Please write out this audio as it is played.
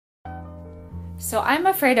So I'm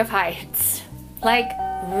afraid of heights, like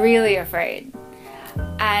really afraid.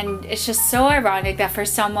 And it's just so ironic that for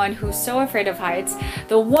someone who's so afraid of heights,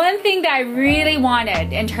 the one thing that I really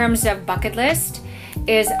wanted in terms of bucket list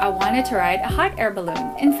is I wanted to ride a hot air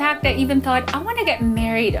balloon. In fact, I even thought I want to get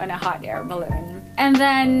married on a hot air balloon. And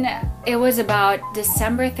then it was about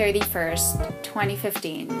December 31st,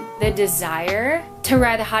 2015. The desire to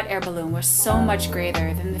ride a hot air balloon was so much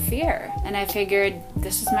greater than the fear. And I figured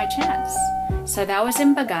this was my chance. So that was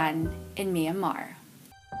in Bagan in Myanmar.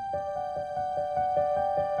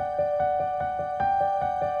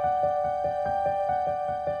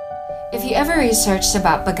 If you ever researched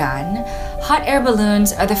about Bagan, hot air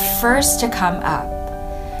balloons are the first to come up.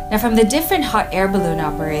 Now, from the different hot air balloon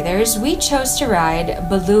operators, we chose to ride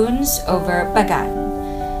balloons over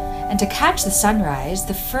Bagan. And to catch the sunrise,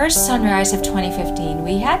 the first sunrise of 2015,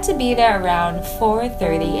 we had to be there around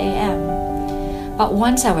 4:30 a.m. But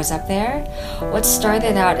once I was up there, what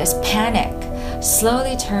started out as panic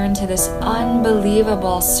slowly turned to this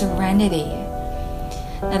unbelievable serenity.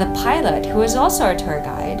 Now, the pilot, who was also our tour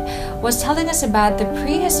guide, was telling us about the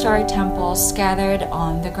prehistoric temples scattered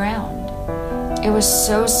on the ground. It was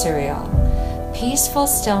so surreal. Peaceful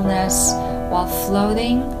stillness while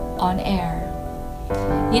floating on air.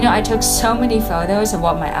 You know, I took so many photos of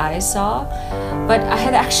what my eyes saw, but I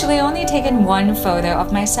had actually only taken one photo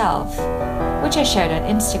of myself, which I shared on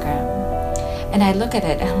Instagram. And I look at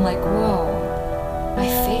it and I'm like, whoa, my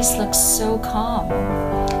face looks so calm.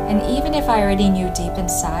 And even if I already knew deep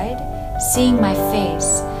inside, seeing my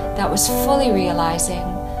face that was fully realizing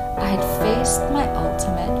I had faced my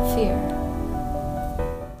ultimate fear.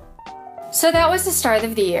 So that was the start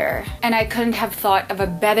of the year, and I couldn't have thought of a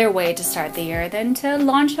better way to start the year than to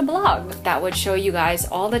launch a blog that would show you guys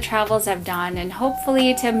all the travels I've done and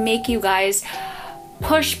hopefully to make you guys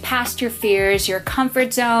push past your fears, your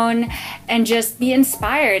comfort zone, and just be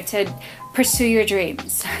inspired to pursue your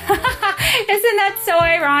dreams. Isn't that so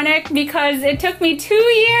ironic? Because it took me 2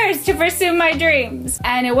 years to pursue my dreams.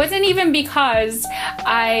 And it wasn't even because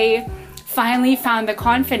I finally found the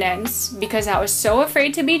confidence, because I was so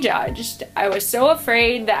afraid to be judged. I was so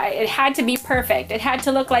afraid that it had to be perfect. It had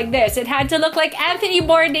to look like this. It had to look like Anthony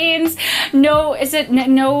Bourdain's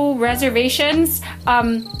No Reservations?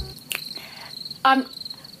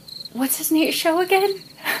 What's his name show again?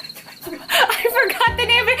 I forgot the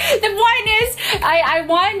name of it. The point is, I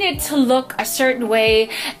wanted it to look a certain way,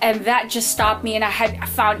 and that just stopped me, and I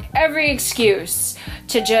found every excuse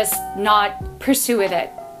to just not pursue with it.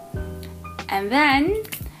 And then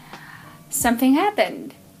something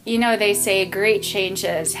happened. You know, they say great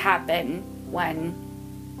changes happen when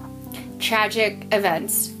tragic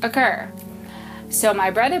events occur. So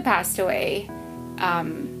my brother passed away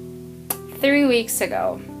 3 weeks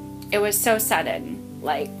ago. It was so sudden,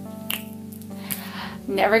 like,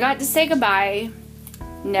 never got to say goodbye,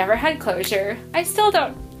 never had closure. I still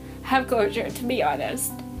don't have closure, to be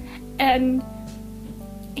honest. And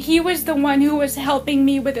he was the one who was helping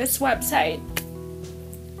me with this website.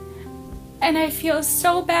 And I feel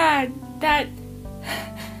so bad that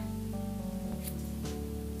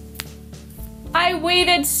I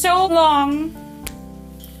waited so long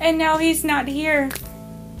and now he's not here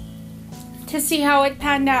to see how it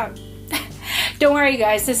panned out. Don't worry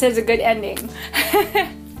guys, this is a good ending.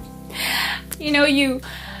 You know,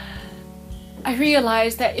 I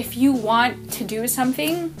realized that if you want to do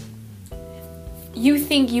something, you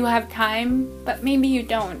think you have time, but maybe you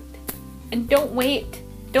don't. And don't wait.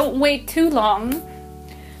 Don't wait too long,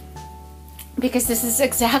 because this is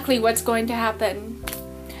exactly what's going to happen.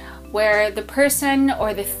 Where the person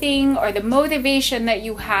or the thing or the motivation that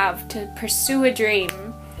you have to pursue a dream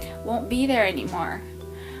won't be there anymore.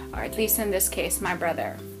 Or at least in this case, my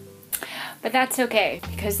brother. But that's okay,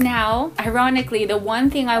 because now, ironically, the one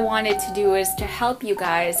thing I wanted to do is to help you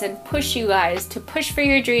guys and push you guys to push for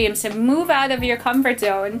your dreams and move out of your comfort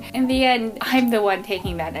zone. In the end, I'm the one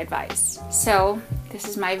taking that advice. So this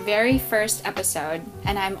is my very first episode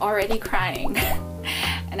and I'm already crying.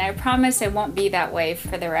 And I promise it won't be that way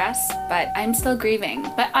for the rest, but I'm still grieving.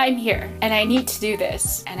 But I'm here and I need to do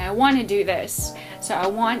this and I want to do this. So I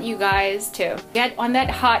want you guys to get on that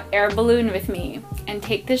hot air balloon with me and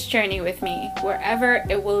take this journey with me wherever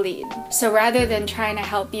it will lead. So rather than trying to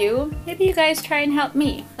help you, maybe you guys try and help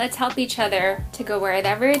me. Let's help each other to go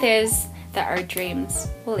wherever it is that our dreams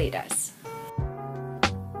will lead us.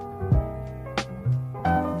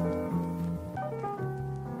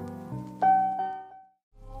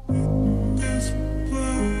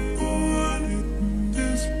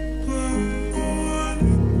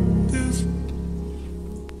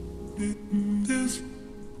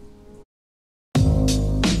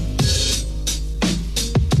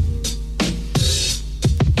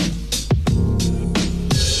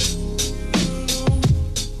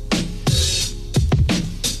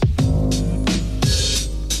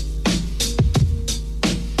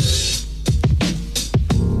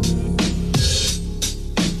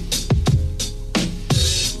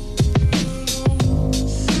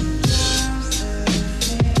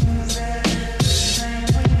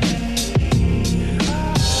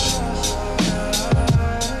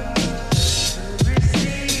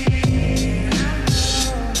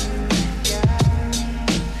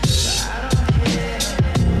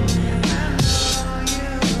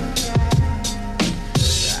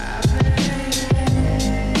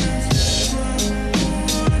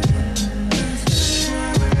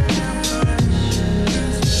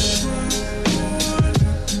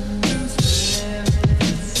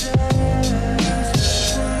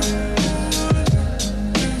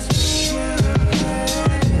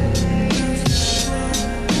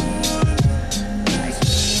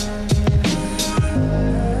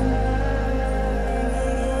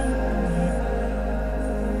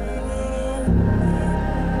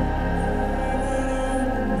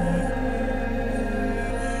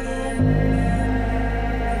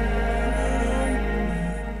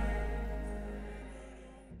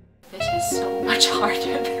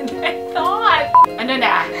 faster than I thought. Ano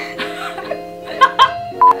na?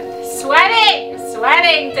 Sweating!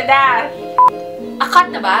 Sweating to death! Cut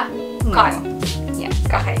na ba? Cut. Yeah,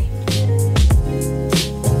 okay.